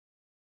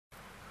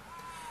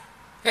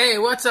Hey,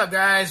 what's up,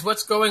 guys?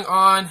 What's going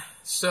on?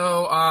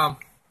 For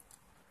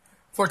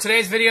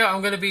today's video, I'm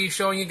going to be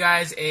showing you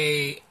guys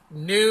a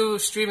new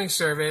streaming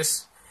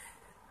service.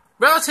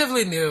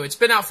 Relatively new. It's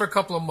been out for a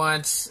couple of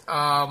months.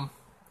 And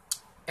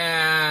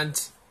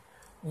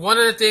one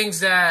of the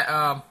things that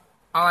I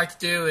like to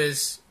do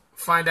is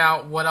find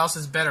out what else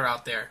is better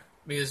out there.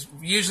 Because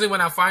usually when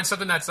I find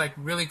something that's like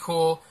really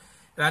cool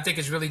and I think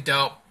is really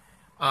dope,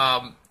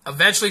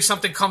 eventually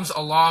something comes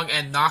along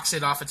and knocks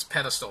it off its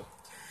pedestal.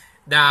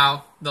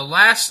 Now, the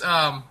last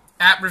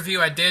app review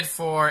I did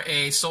for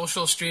a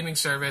social streaming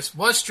service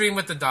was Stream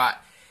with the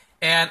Dot.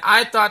 And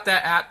I thought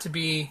that app to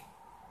be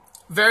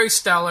very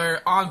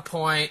stellar, on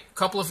point, a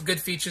couple of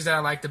good features that I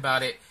liked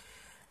about it.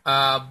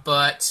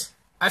 But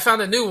I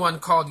found a new one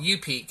called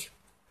uPeek,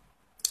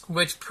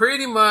 which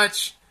pretty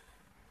much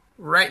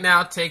right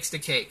now takes the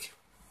cake.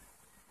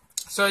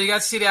 So you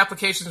guys see the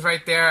applications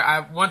right there.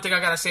 One thing I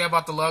got to say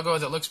about the logo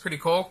is it looks pretty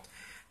cool.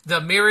 The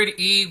mirrored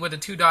E with the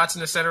two dots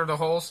in the center of the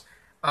holes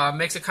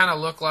makes it kind of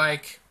look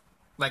like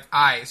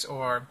eyes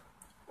or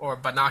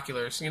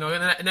binoculars, you know,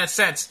 in that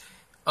sense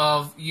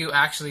of you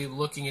actually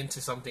looking into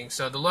something.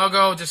 So the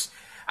logo just,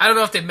 I don't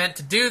know if they meant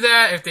to do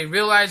that, if they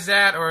realized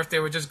that, or if they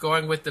were just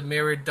going with the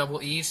mirrored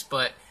double E's,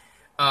 but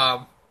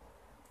I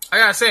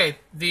gotta say,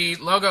 the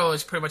logo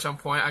is pretty much on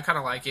point. I kind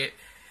of like it.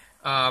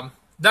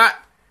 Not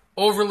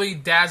overly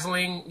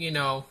dazzling, you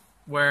know,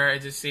 where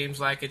it just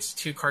seems like it's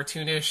too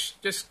cartoonish.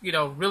 Just, you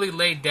know, really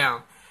laid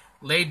down,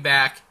 laid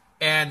back.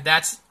 And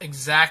that's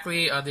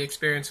exactly the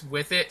experience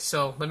with it.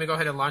 So let me go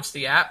ahead and launch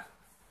the app.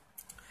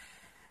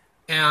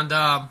 And,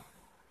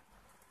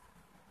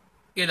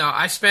 you know,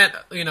 I spent,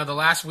 you know, the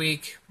last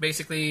week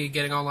basically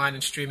getting online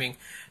and streaming.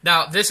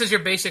 Now, this is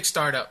your basic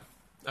startup.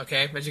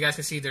 Okay, as you guys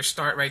can see, there's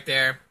start right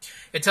there.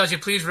 It tells you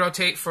please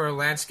rotate for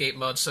landscape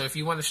mode. So if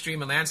you want to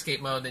stream in landscape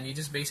mode, then you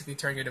just basically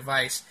turn your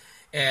device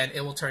and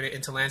it will turn it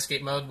into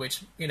landscape mode,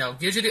 which, you know,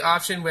 gives you the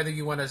option whether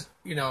you want to,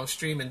 you know,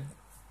 stream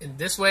in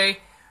this way,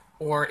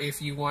 or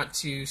if you want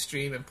to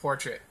stream in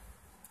portrait.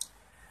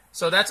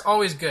 So that's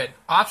always good.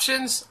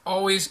 Options,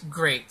 always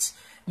great.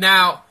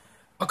 Now,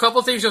 a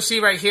couple things you'll see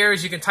right here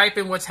is you can type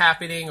in what's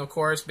happening, of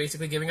course,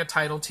 basically giving a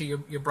title to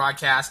your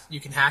broadcast. You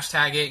can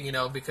hashtag it, you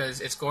know, because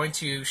it's going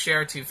to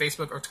share to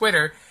Facebook or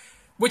Twitter,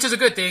 which is a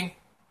good thing.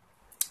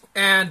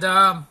 And,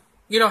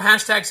 you know,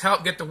 hashtags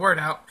help get the word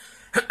out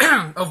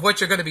of what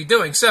you're going to be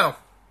doing. So,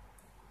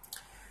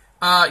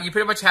 you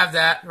pretty much have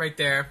that right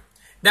there.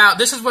 Now,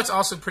 this is what's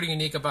also pretty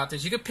unique about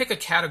this. You can pick a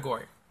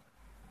category.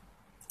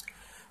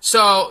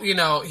 So, you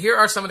know, here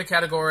are some of the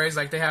categories.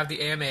 Like they have the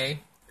AMA,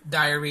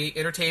 diary,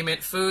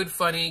 entertainment, food,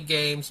 funny,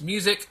 games,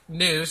 music,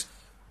 news,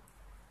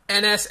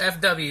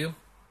 NSFW,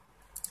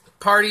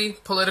 party,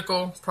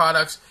 political,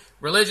 products,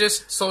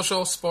 religious,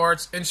 social,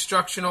 sports,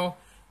 instructional,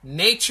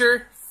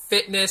 nature,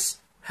 fitness,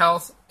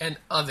 health, and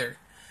other.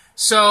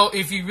 So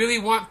if you really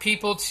want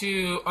people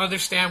to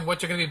understand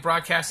what you're going to be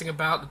broadcasting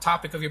about, the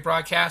topic of your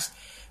broadcast,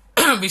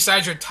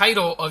 besides your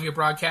title of your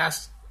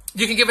broadcast,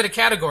 you can give it a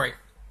category.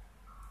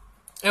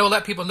 It will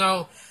let people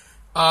know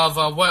of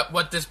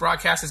what this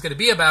broadcast is going to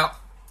be about.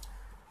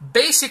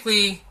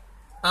 Basically,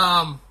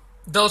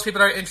 those people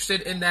that are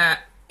interested in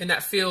that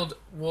field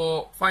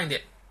will find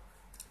it.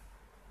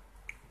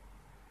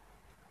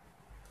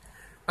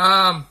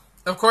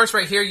 Of course,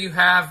 right here you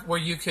have where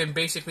you can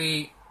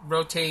basically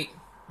rotate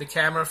the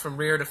camera from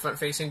rear to front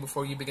facing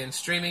before you begin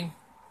streaming.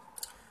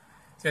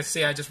 Let's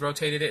see, I just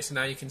rotated it, so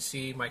now you can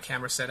see my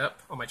camera set up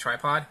on my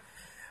tripod.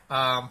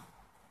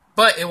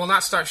 But it will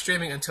not start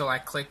streaming until I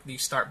click the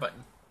start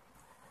button.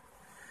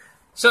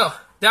 So,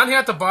 down here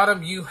at the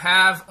bottom, you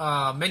have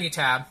a menu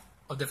tab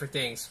of different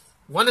things.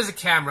 One is a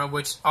camera,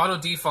 which auto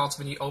defaults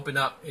when you open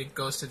up. It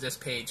goes to this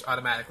page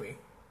automatically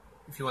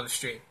if you want to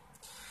stream.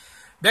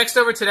 Next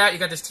over to that, you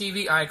got this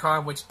TV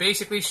icon, which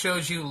basically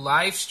shows you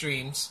live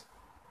streams.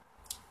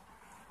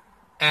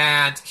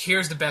 And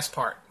here's the best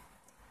part.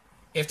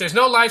 If there's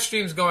no live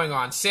streams going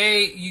on,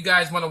 say you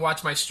guys want to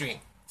watch my stream.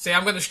 Say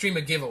I'm going to stream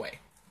a giveaway.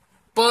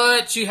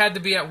 But you had to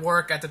be at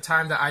work at the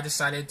time that I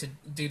decided to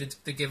do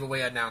the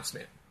giveaway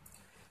announcement.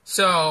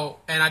 So,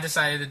 and I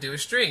decided to do a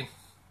stream.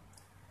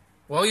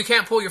 Well, you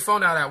can't pull your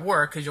phone out at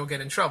work because you'll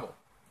get in trouble.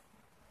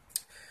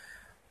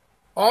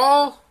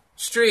 All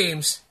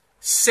streams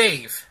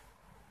save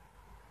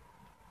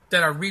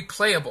that are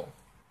replayable.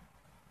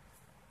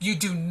 You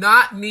do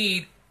not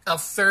need a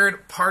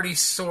third-party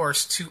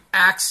source to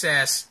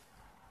access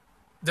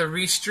the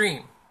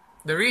restream.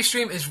 The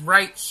restream is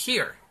right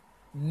here.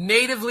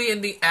 Natively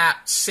in the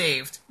app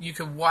saved. You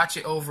can watch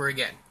it over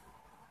again.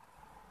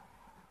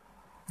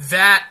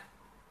 That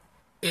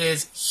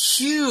is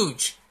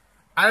huge.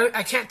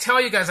 I can't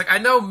tell you guys. Like, I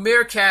know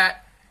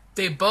Meerkat,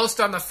 they boast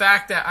on the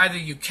fact that either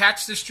you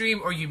catch the stream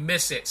or you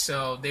miss it.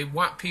 So they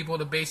want people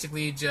to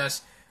basically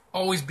just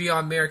always be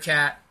on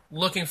Meerkat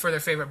looking for their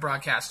favorite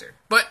broadcaster.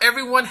 But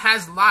everyone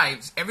has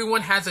lives.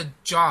 Everyone has a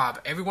job.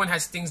 Everyone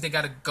has things they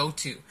got to go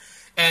to.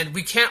 And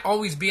we can't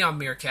always be on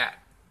Meerkat.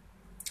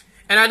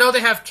 And I know they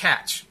have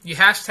catch. You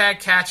hashtag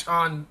catch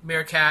on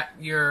Meerkat,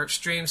 your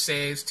stream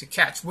saves to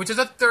catch, which is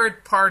a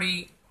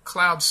third-party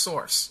cloud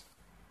source.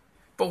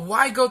 But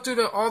why go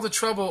through all the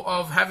trouble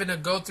of having to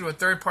go through a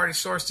third-party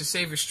source to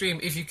save your stream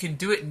if you can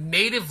do it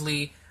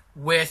natively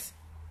with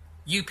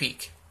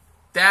uPeek?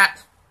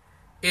 That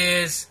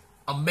is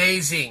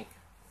amazing.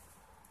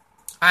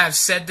 I have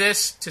said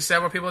this to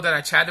several people that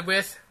I chatted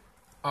with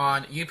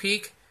on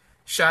uPeek.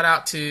 Shout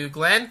out to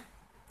Glenn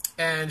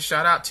and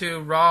shout out to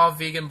Raw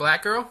Vegan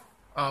Black Girl.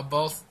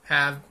 Both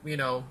have,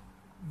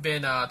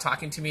 been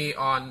talking to me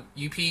on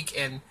uPeek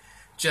and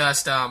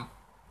just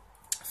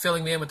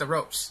filling me in with the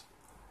ropes.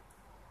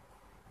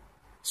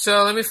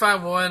 So let me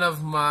find one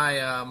of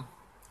my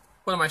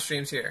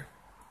streams here.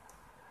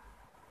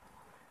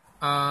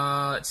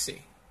 Let's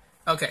see.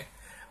 Okay,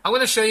 I'm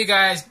going to show you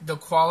guys the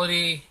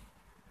quality.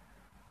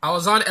 I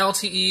was on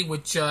LTE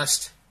with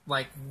just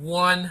like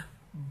 1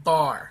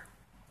 bar.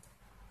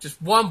 Just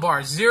 1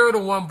 bar. 0 to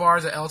 1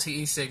 bars of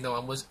LTE signal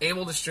and was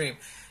able to stream.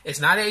 It's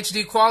not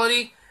HD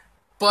quality,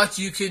 but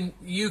you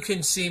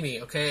can see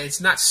me, okay?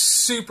 It's not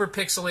super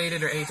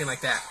pixelated or anything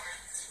like that.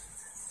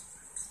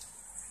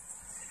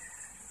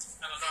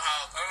 I don't know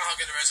how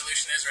good the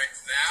resolution is right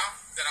now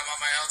that I'm on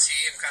my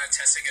LTE. I'm kind of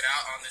testing it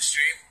out on the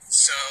stream.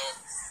 So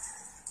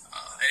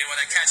anyone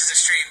that catches the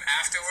stream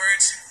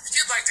afterwards, if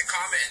you'd like to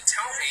comment and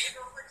tell me,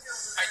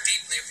 I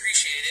deeply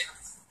appreciate it.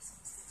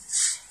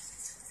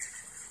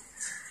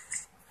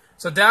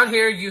 So down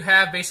here you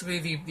have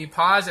basically the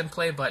pause and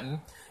play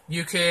button.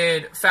 You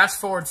could fast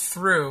forward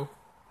through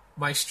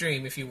my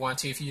stream if you want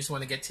to, if you just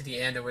want to get to the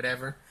end or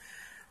whatever.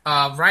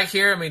 Right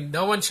here, I mean,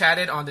 no one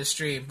chatted on the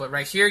stream, but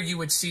right here you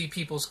would see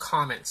people's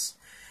comments.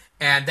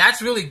 And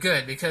that's really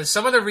good because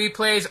some of the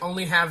replays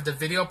only have the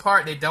video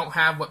part. They don't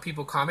have what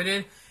people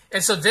commented.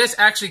 And so this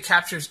actually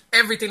captures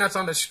everything that's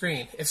on the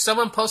screen. If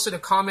someone posted a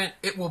comment,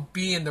 it will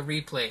be in the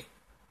replay.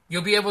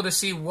 You'll be able to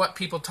see what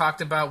people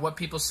talked about, what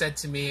people said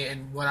to me,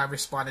 and what I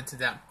responded to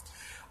them.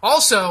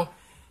 Also,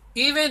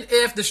 even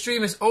if the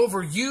stream is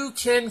over, you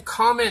can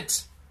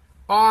comment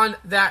on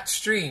that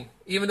stream,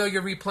 even though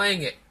you're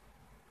replaying it.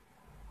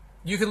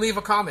 You can leave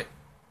a comment.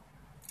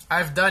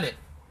 I've done it.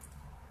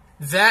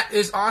 That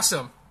is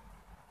awesome.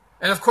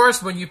 And of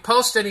course, when you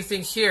post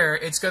anything here,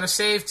 it's going to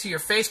save to your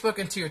Facebook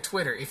and to your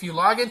Twitter. If you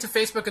log into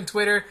Facebook and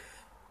Twitter,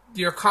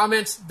 your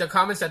comments, the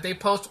comments that they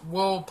post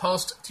will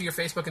post to your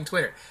Facebook and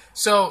Twitter.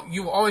 So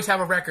you will always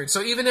have a record.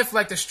 So even if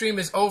like the stream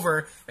is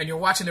over and you're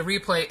watching the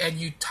replay and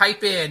you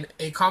type in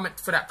a comment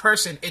for that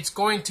person, it's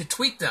going to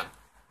tweet them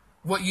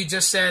what you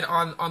just said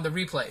on the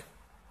replay.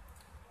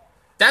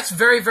 That's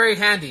very, very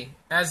handy,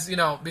 as you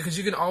know, because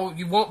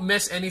you won't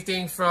miss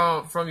anything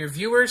from your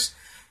viewers.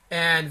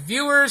 And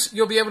viewers,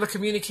 you'll be able to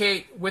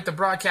communicate with the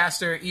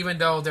broadcaster even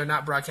though they're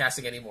not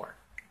broadcasting anymore.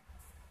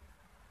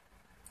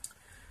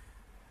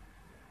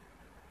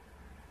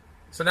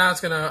 So now it's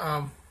going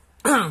to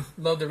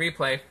load the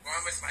replay.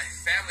 I'm with my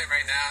family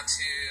right now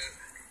to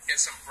get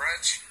some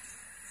brunch.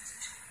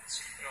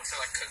 We don't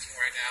feel like cooking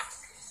right now.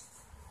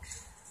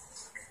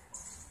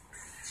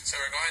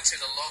 So we're going to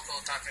the local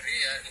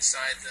taqueria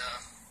inside the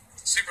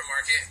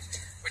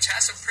supermarket, which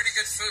has some pretty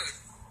good food.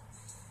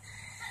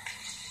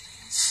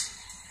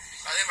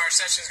 I think my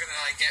reception is going to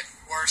get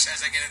worse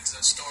as I get into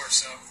the store,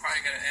 so I'm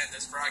probably going to end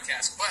this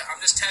broadcast. But I'm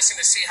just testing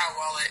to see how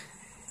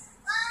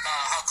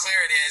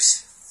clear it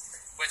is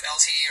with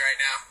LTE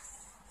right now.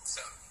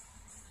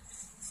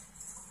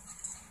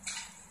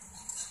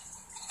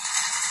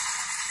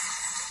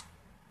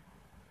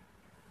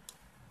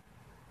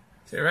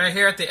 So right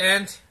here at the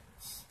end,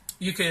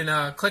 you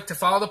can click to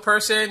follow the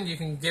person, you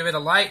can give it a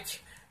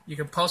like, you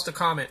can post a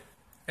comment,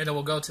 and it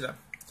will go to them.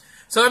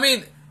 So I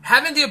mean,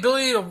 having the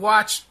ability to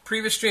watch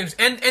previous streams,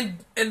 and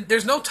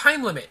there's no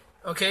time limit,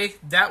 okay?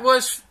 That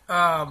was,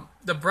 the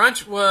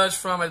brunch was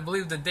from, I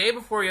believe, the day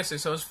before yesterday,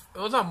 so it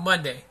was on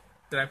Monday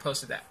that I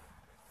posted that.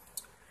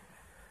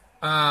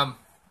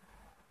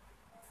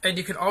 And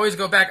you can always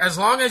go back. As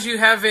long as you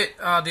have it,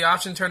 the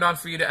option turned on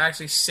for you to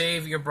actually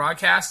save your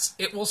broadcasts,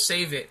 it will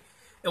save it.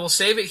 It will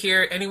save it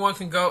here. Anyone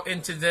can go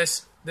into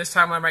this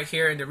timeline right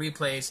here in the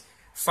replays,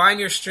 find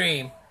your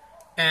stream,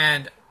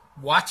 and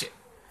watch it.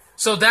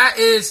 So that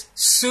is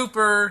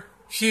super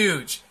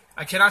huge.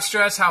 I cannot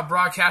stress how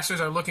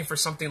broadcasters are looking for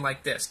something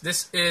like this.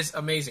 This is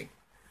amazing.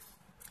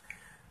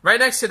 Right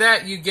next to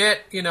that, you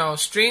get,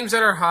 streams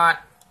that are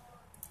hot,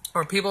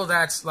 or people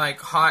that's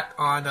like hot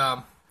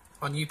on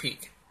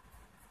uPeek.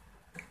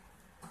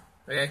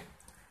 Okay,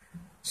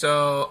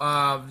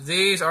 so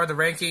these are the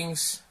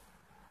rankings.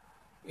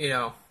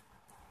 You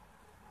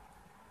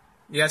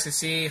guys can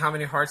see how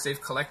many hearts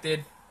they've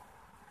collected,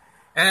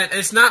 and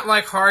it's not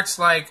like hearts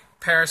like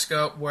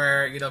Periscope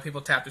where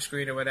people tap the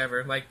screen or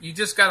whatever. Like, you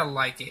just gotta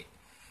like it.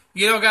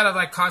 You don't gotta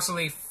like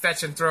constantly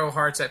fetch and throw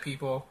hearts at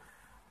people,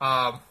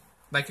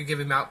 like you're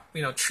giving out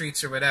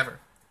treats or whatever.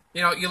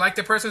 You like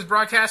the person's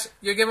broadcast,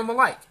 you give them a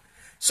like.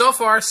 So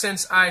far,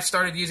 since I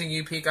started using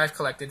uPeek, I've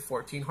collected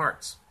 14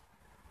 hearts.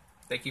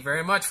 Thank you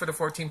very much for the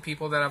 14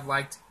 people that have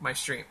liked my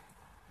stream.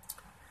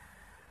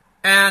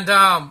 And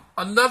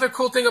another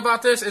cool thing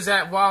about this is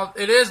that while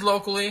it is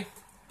locally,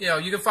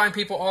 you can find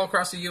people all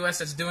across the U.S.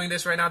 that's doing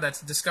this right now,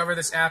 that's discovered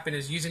this app and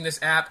is using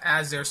this app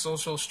as their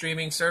social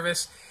streaming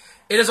service.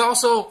 It is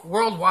also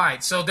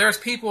worldwide. So there's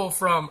people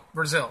from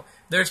Brazil.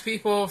 There's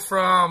people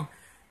from,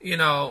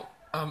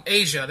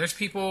 Asia. There's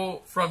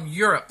people from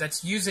Europe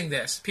that's using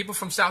this. People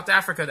from South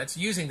Africa that's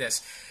using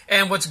this.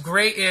 And what's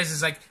great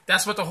is like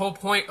that's what the whole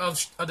point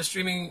of the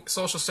streaming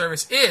social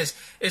service is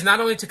not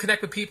only to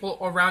connect with people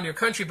around your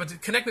country, but to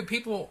connect with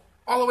people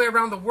all the way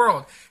around the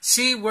world.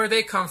 See where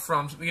they come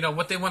from,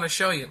 what they want to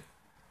show you.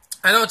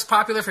 I know it's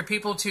popular for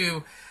people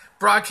to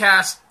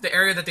broadcast the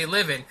area that they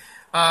live in.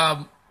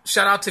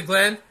 Shout out to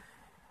Glenn.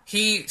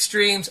 He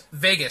streams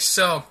Vegas.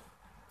 So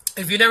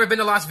if you've never been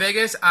to Las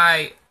Vegas,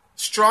 I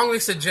strongly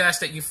suggest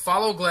that you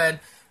follow Glenn.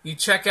 You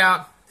check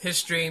out his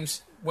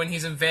streams when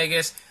he's in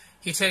Vegas.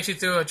 He takes you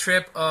through a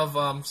trip of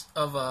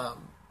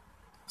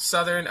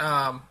southern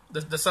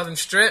the Southern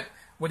Strip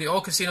where the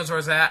old casinos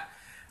are at.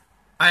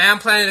 I am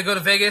planning to go to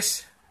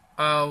Vegas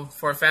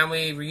for a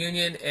family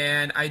reunion,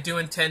 and I do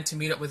intend to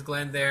meet up with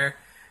Glenn there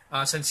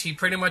since he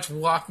pretty much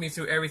walked me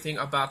through everything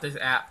about this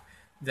app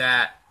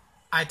that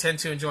I tend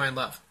to enjoy and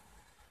love.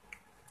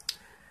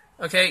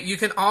 Okay, you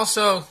can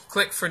also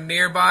click for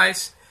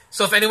nearbys.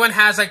 So if anyone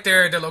has like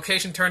their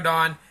location turned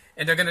on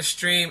and they're going to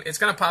stream, it's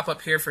going to pop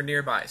up here for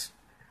nearbys.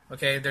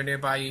 Okay, if they're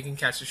nearby, you can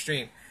catch the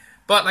stream.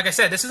 But like I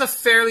said, this is a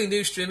fairly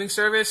new streaming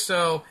service,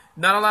 so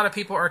not a lot of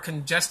people are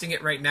congesting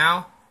it right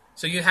now.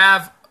 So you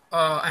have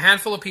a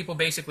handful of people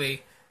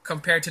basically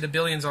compared to the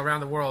billions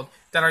around the world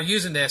that are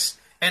using this.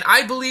 And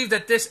I believe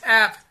that this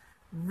app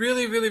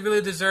really, really,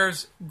 really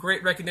deserves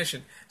great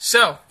recognition.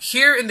 So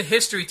here in the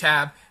history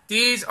tab,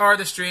 these are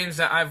the streams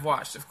that I've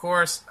watched. Of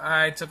course,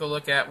 I took a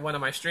look at one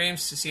of my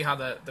streams to see how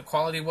the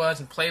quality was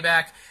and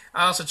playback.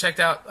 I also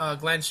checked out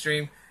Glenn's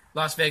stream,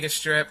 Las Vegas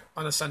Strip,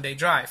 on a Sunday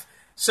drive.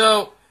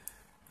 So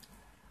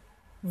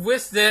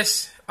with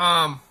this,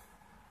 let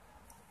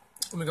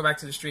me go back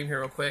to the stream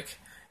here real quick,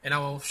 and I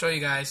will show you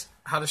guys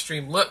how the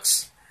stream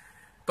looks.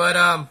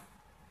 But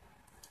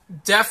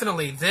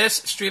definitely, this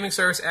streaming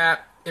service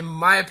app, in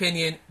my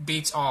opinion,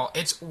 beats all.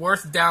 It's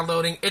worth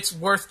downloading. It's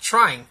worth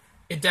trying.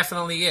 It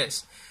definitely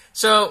is.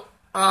 So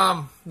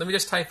let me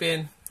just type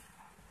in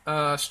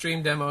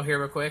stream demo here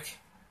real quick.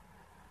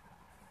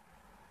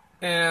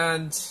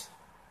 And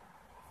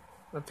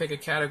I'll pick a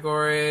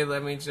category.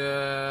 Let me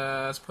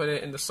just put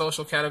it in the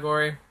social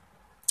category.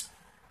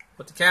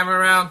 Put the camera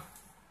around.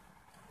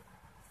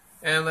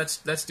 And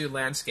let's do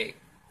landscape.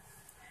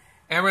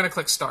 And we're going to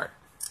click start.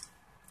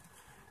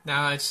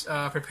 Now it's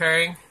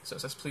preparing. So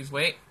it says please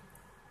wait.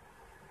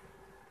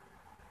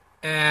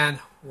 And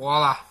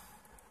voila.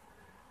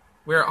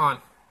 We're on.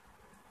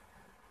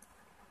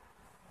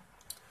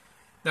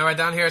 Now right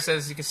down here it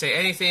says you can say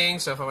anything.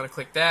 So if I want to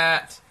click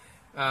that,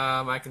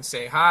 I can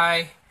say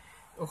hi.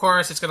 Of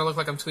course, it's going to look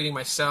like I'm tweeting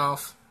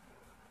myself.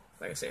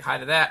 I can say hi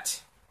to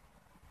that.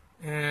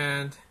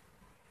 And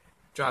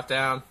drop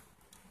down.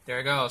 There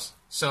it goes.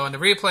 So in the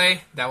replay,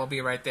 that will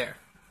be right there.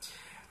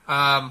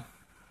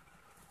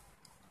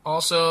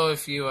 Also,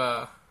 if you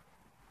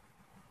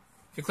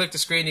click the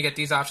screen, you get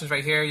these options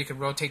right here. You can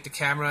rotate the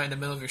camera in the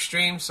middle of your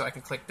stream. So I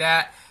can click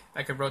that.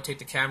 I can rotate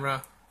the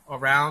camera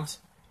around.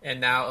 And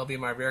now it'll be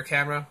my rear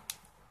camera.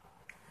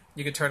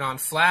 You can turn on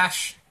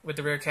flash with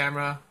the rear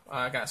camera.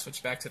 I got to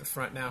switch back to the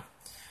front now.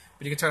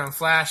 But you can turn on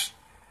flash.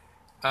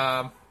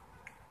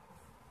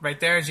 Right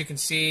there, as you can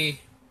see,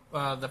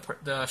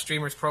 the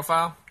streamer's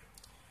profile.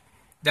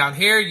 Down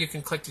here, you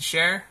can click to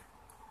share.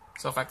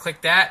 So if I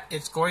click that,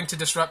 it's going to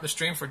disrupt the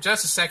stream for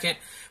just a second.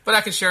 But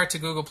I can share it to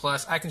Google+.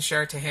 I can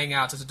share it to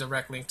Hangouts as a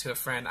direct link to a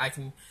friend. It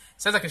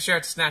says I can share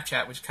it to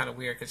Snapchat, which is kind of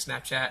weird because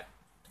Snapchat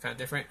is kind of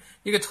different.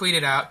 You can tweet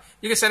it out.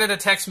 You can send it a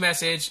text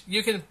message.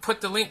 You can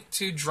put the link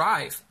to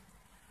Drive.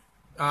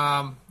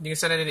 You can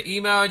send it in an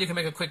email. You can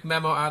make a quick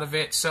memo out of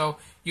it. So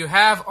you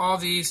have all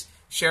these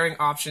sharing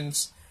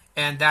options,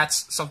 and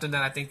that's something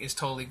that I think is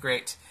totally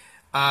great.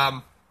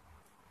 Up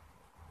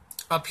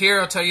here,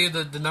 I'll tell you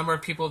the number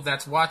of people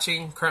that's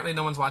watching. Currently,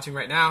 no one's watching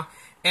right now,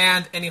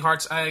 and any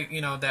hearts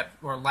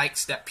or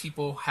likes that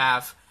people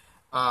have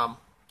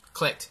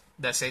clicked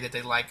that say that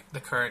they like the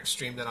current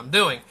stream that I'm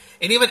doing.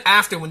 And even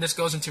after, when this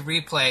goes into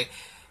replay,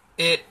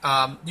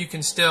 you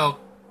can still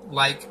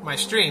like my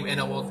stream, and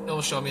it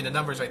will show me the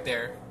numbers right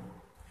there.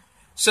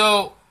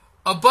 So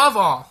above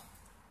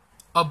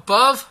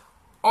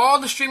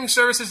all the streaming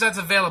services that's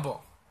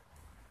available,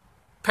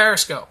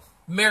 Periscope,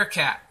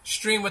 Meerkat,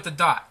 Stream with a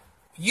Dot,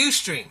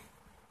 Ustream,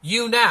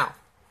 YouNow,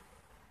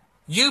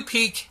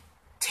 uPeek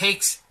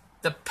takes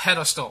the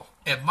pedestal.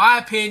 In my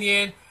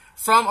opinion,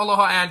 from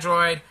Aloha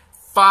Android,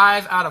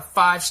 5 out of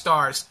 5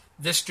 stars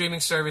this streaming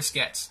service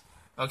gets.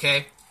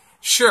 Okay,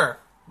 sure,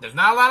 there's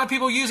not a lot of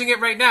people using it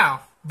right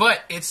now,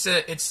 but it's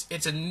a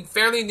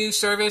fairly new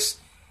service.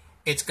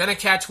 It's gonna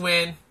catch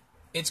wind.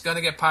 It's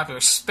gonna get popular,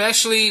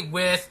 especially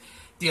with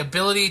the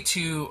ability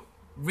to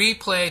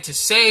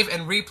save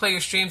and replay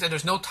your streams, and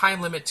there's no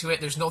time limit to it.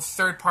 There's no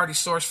third-party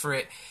source for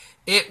it.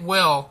 It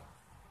will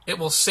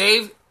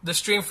save the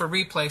stream for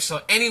replay.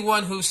 So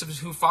anyone who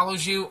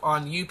follows you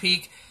on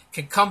uPeek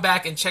can come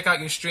back and check out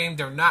your stream.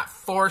 They're not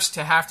forced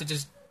to have to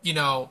just,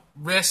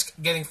 risk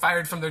getting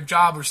fired from their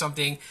job or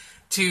something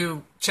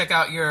to check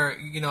out your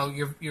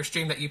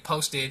stream that you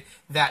posted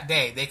that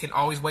day. They can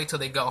always wait till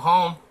they go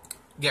home,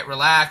 get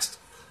relaxed,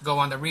 go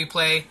on the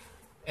replay,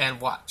 and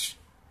watch.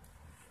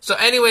 So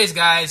anyways,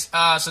 guys,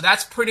 so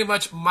that's pretty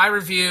much my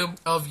review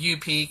of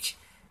uPeek.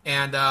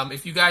 And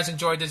if you guys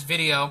enjoyed this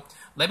video,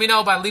 let me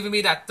know by leaving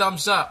me that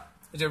thumbs up.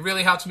 It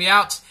really helps me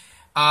out.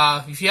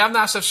 If you have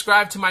not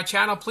subscribed to my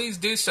channel, please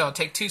do so.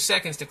 Take 2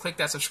 seconds to click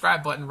that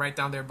subscribe button right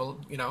down there below,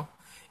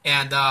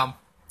 And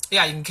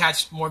yeah, you can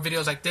catch more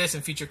videos like this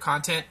and future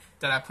content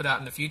that I put out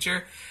in the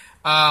future.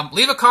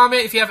 Leave a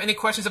comment if you have any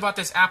questions about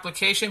this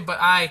application, but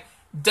I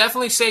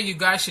definitely say you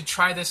guys should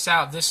try this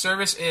out. This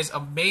service is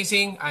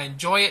amazing. I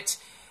enjoy it.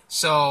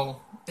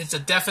 So it's a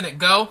definite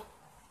go.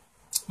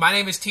 My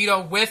name is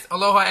Tito with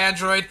Aloha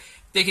Android.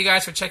 Thank you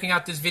guys for checking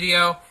out this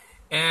video.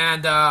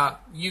 And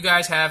you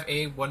guys have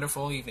a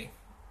wonderful evening.